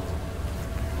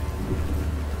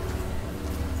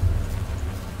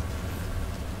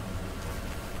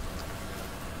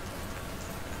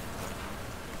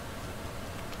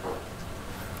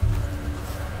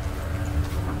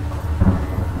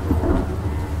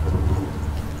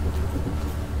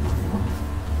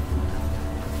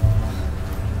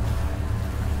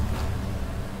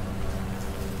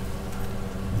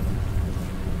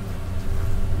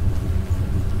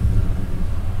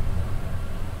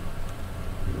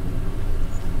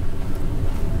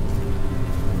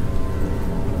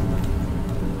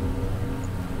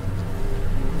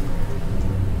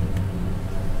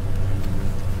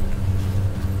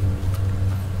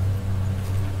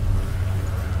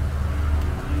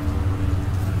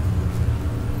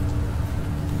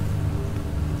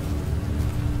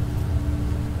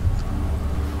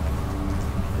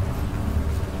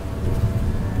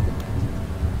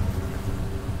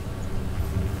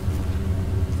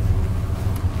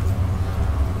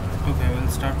 Okay, we'll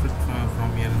start with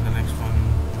from here in the next one.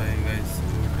 Bye guys.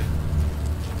 Okay.